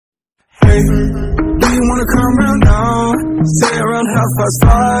Do you wanna come round now? Say around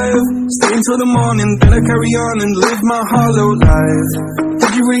 5:30. Stay until the morning, then I carry on and live my hollow life.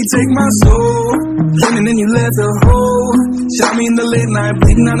 Did you really take my soul? And then you left the hole. Shot me in the late night,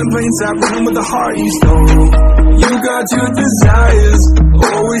 bleeding out in plain sight, running with the heart you stole. You got your desires,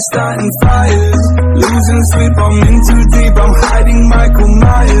 always starting fires. Losing sleep, I'm in too deep, I'm hiding Michael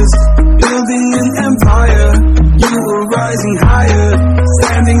Myers. Building an empire, you were rising higher.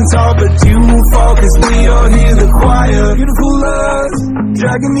 Standing tall, but you will fall, cause we all hear the choir. Beautiful love,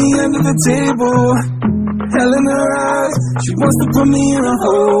 dragging me under the table. Hell in her eyes, she wants to put me in a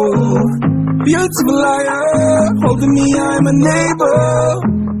hole. Beautiful liar, holding me, I'm a neighbor.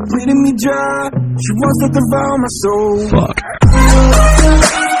 Bleeding me dry, she wants to devour my soul. Fuck.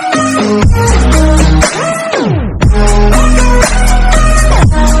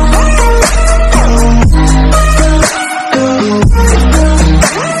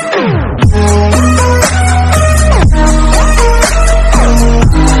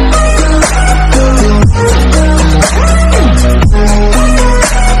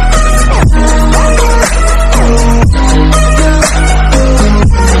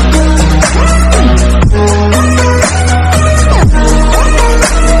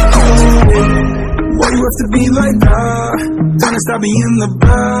 To be like that, trying to stop me in the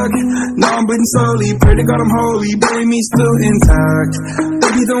back. Now I'm bleeding slowly, pray to God I'm holy, bury me still intact.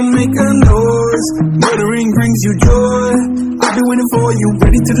 Baby, don't make a noise, murdering brings you joy. I've been waiting for you,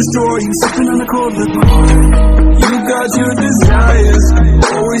 ready to destroy you, sipping on the cold liqueur. You got your desires,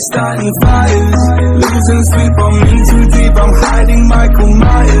 always starting fires. Losing sleep, I'm in too deep, I'm hiding Michael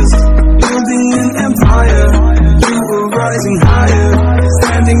Myers. Building an empire, you were rising higher.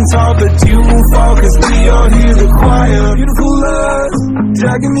 Standing tall, but you will fall, cause we all hear the choir. Beautiful love,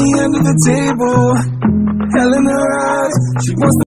 dragging me under the table. Hell in her eyes, she wants to